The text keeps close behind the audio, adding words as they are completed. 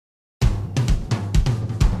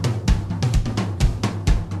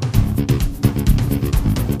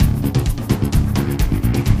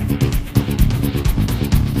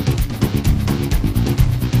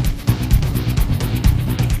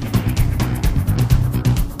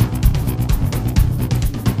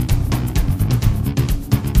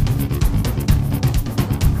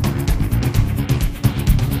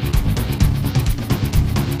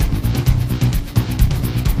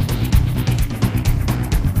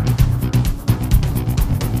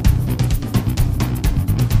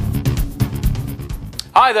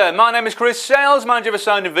Hi there, my name is Chris, Sales Manager for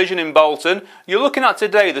Sound and Vision in Bolton. You're looking at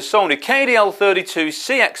today the Sony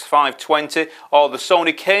KDL40CX520 or the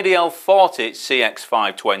Sony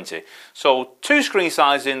KDL40CX520. So two screen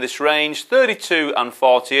sizes in this range, 32 and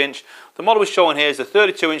 40 inch. The model we're showing here is the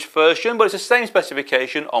 32 inch version, but it's the same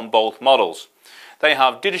specification on both models. They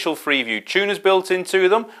have digital Freeview tuners built into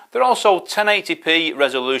them. They're also 1080p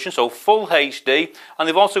resolution, so full HD, and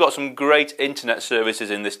they've also got some great internet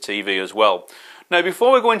services in this TV as well. Now,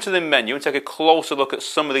 before we go into the menu and take a closer look at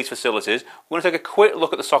some of these facilities, we're going to take a quick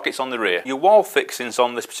look at the sockets on the rear. Your wall fixings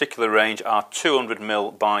on this particular range are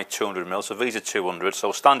 200mm by 200mm, so these are 200,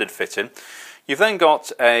 so standard fitting. You've then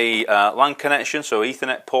got a LAN connection, so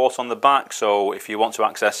Ethernet port on the back, so if you want to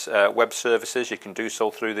access web services, you can do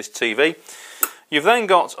so through this TV. You've then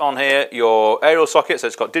got on here your aerial socket, so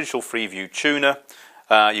it's got digital Freeview tuner.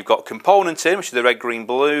 You've got components in, which is the red, green,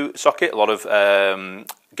 blue socket. A lot of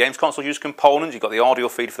games consoles use components. You've got the audio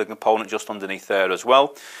feed for the component just underneath there as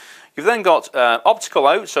well. You've then got optical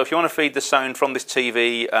out, so if you want to feed the sound from this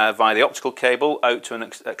TV via the optical cable out to an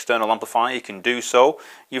external amplifier, you can do so.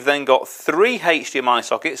 You've then got 3 HDMI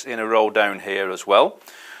sockets in a row down here as well.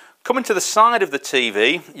 Coming to the side of the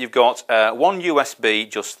TV, you've got one USB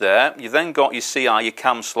just there. You've then got your CI, your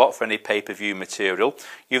cam slot for any pay-per-view material.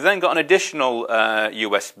 You've then got an additional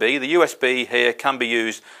USB. The USB here can be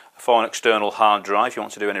used for an external hard drive. If you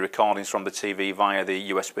want to do any recordings from the TV via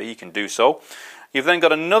the USB, you can do so. You've then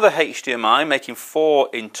got another HDMI, making 4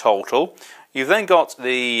 in total. You've then got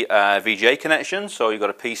the VGA connection, so you've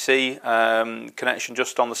got a PC connection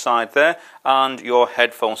just on the side there, and your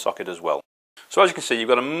headphone socket as well. So as you can see, you've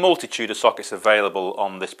got a multitude of sockets available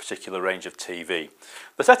on this particular range of TV.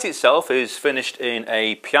 The set itself is finished in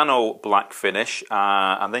a piano black finish,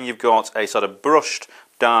 and then you've got a sort of brushed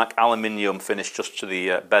dark aluminium finish just to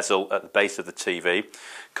the bezel at the base of the TV.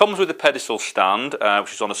 Comes with a pedestal stand,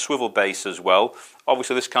 which is on a swivel base as well.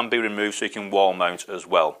 Obviously this can be removed so you can wall mount as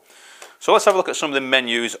well. So let's have a look at some of the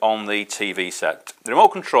menus on the TV set. The remote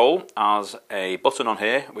control has a button on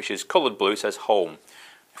here which is coloured blue, it says Home.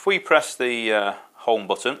 If we press the Home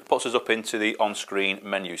button, it puts us up into the on-screen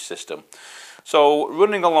menu system. So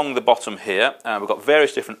running along the bottom here, we've got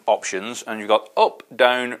various different options, and you've got up,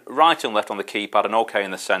 down, right and left on the keypad and OK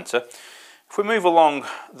in the centre. If we move along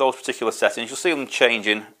those particular settings, you'll see them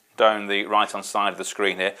changing down the right hand side of the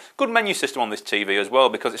screen here. Good menu system on this TV as well,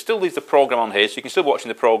 because it still leaves the programme on here, so you can still be watching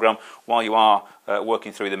the programme while you are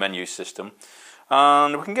working through the menu system.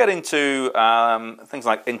 And we can get into things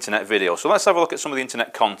like internet video. So let's have a look at some of the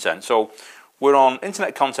internet content. So we're on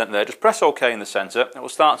internet content there. Just press OK in the centre. It will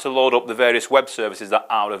start to load up the various web services that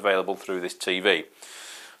are available through this TV.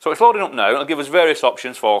 So it's loading up now. It'll give us various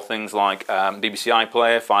options for things like BBC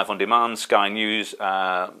iPlayer, 5 on demand, Sky News,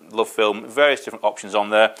 Love Film, various different options on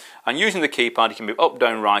there. And using the keypad, you can move up,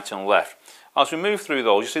 down, right and left. As we move through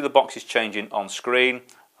those, you see the boxes changing on screen.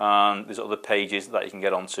 And there's other pages that you can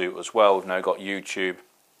get onto as well. We've now got YouTube,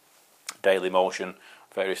 Daily Motion,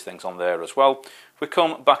 various things on there as well. If we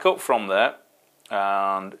come back up from there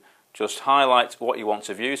and just highlight what you want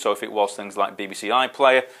to view, so if it was things like BBC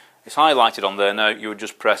iPlayer, it's highlighted on there now. You would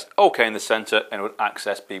just press OK in the centre and it would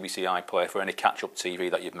access BBC iPlayer for any catch-up TV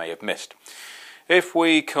that you may have missed. If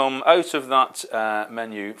we come out of that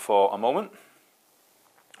menu for a moment,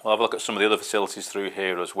 we'll have a look at some of the other facilities through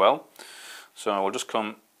here as well. So we'll just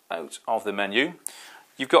come out of the menu.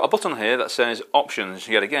 You've got a button here that says Options.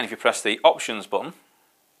 Yet again, if you press the Options button,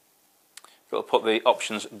 it'll put the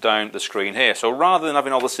options down the screen here. So rather than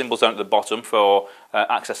having all the symbols down at the bottom for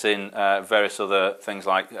accessing various other things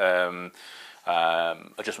like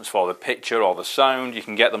adjustments for the picture or the sound, you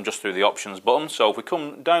can get them just through the Options button. So if we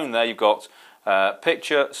come down there, you've got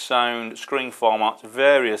picture, sound, screen format,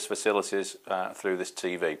 various facilities through this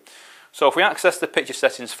TV. So if we access the picture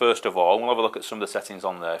settings first of all, we'll have a look at some of the settings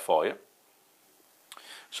on there for you.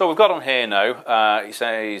 So we've got on here now, it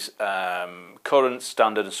says current,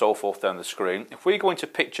 standard and so forth down the screen. If we go into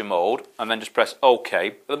picture mode and then just press OK,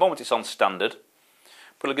 at the moment it's on standard,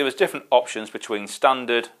 but it'll give us different options between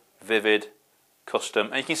standard, vivid, custom,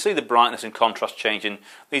 and you can see the brightness and contrast changing.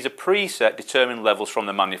 These are preset determined levels from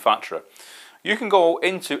the manufacturer. You can go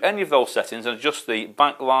into any of those settings and adjust the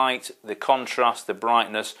backlight, the contrast, the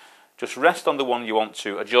brightness. Just rest on the one you want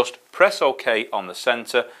to adjust, press OK on the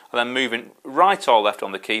centre, and then moving right or left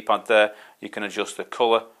on the keypad there, you can adjust the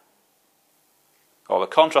colour, or the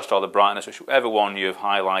contrast or the brightness, whichever one you've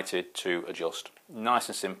highlighted to adjust. Nice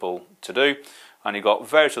and simple to do. And you've got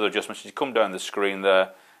various other adjustments. You come down the screen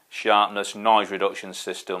there, sharpness, noise reduction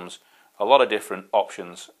systems, a lot of different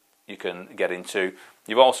options you can get into.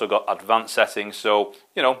 You've also got advanced settings, so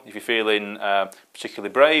you know, if you're feeling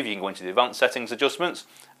particularly brave, you can go into the advanced settings adjustments,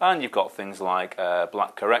 and you've got things like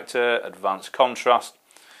black corrector, advanced contrast,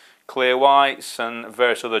 clear whites, and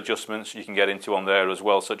various other adjustments you can get into on there as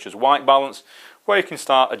well, such as white balance, where you can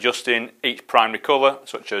start adjusting each primary colour,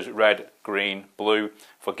 such as red, green, blue,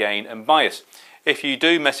 for gain and bias. If you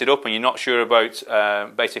do mess it up and you're not sure about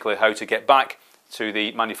basically how to get back to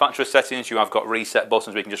the manufacturer settings, you have got reset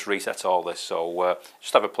buttons. We can just reset all this, so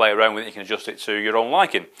just have a play around with it. You can adjust it to your own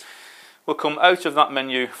liking. We'll come out of that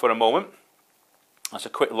menu for a moment. That's a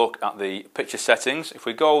quick look at the picture settings. If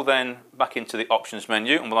we go then back into the options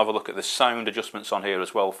menu, and we'll have a look at the sound adjustments on here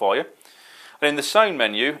as well for you. And in the sound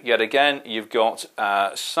menu, yet again, you've got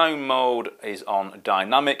sound mode is on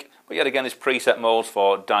dynamic, but yet again, there's preset modes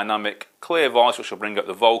for dynamic clear voice, which will bring up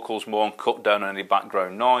the vocals more and cut down on any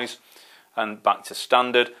background noise, and back to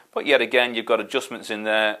standard. But yet again, you've got adjustments in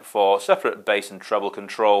there for separate bass and treble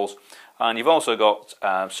controls, and you've also got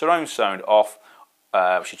surround sound off,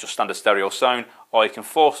 which is just standard stereo sound, or you can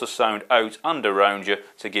force the sound out and around you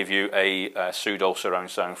to give you a pseudo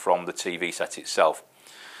surround sound from the TV set itself.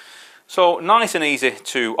 So nice and easy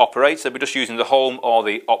to operate, so we're just using the home or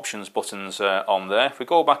the options buttons on there. If we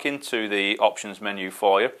go back into the options menu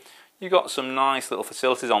for you, you've got some nice little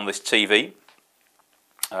facilities on this TV,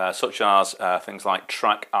 such as things like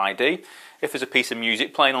track ID. If there's a piece of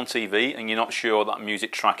music playing on TV and you're not sure what that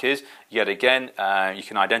music track is, yet again, you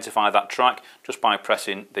can identify that track just by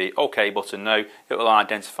pressing the OK button now. It will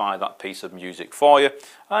identify that piece of music for you.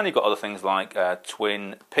 And you've got other things like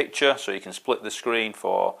twin picture, so you can split the screen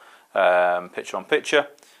for picture on picture,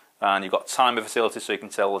 and you've got timer facilities, so you can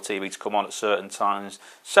tell the TV to come on at certain times.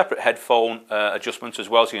 Separate headphone adjustments as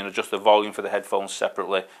well, so you can adjust the volume for the headphones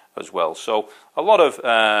separately as well. So a lot of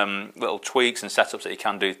little tweaks and setups that you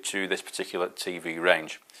can do to this particular TV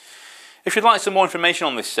range. If you'd like some more information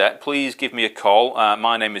on this set, please give me a call.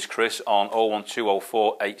 My name is Chris on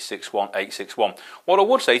 01204 861 861. What I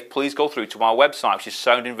would say is please go through to our website, which is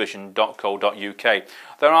soundinvision.co.uk.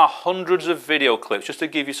 There are hundreds of video clips just to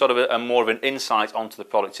give you sort of a more of an insight onto the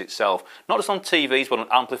product itself. Not just on TVs, but on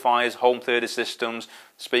amplifiers, home theatre systems,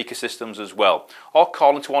 speaker systems as well. Or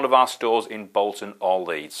call into one of our stores in Bolton or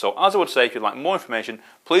Leeds. So as I would say, if you'd like more information,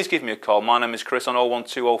 please give me a call. My name is Chris on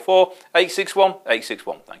 01204 861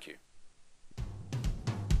 861. Thank you.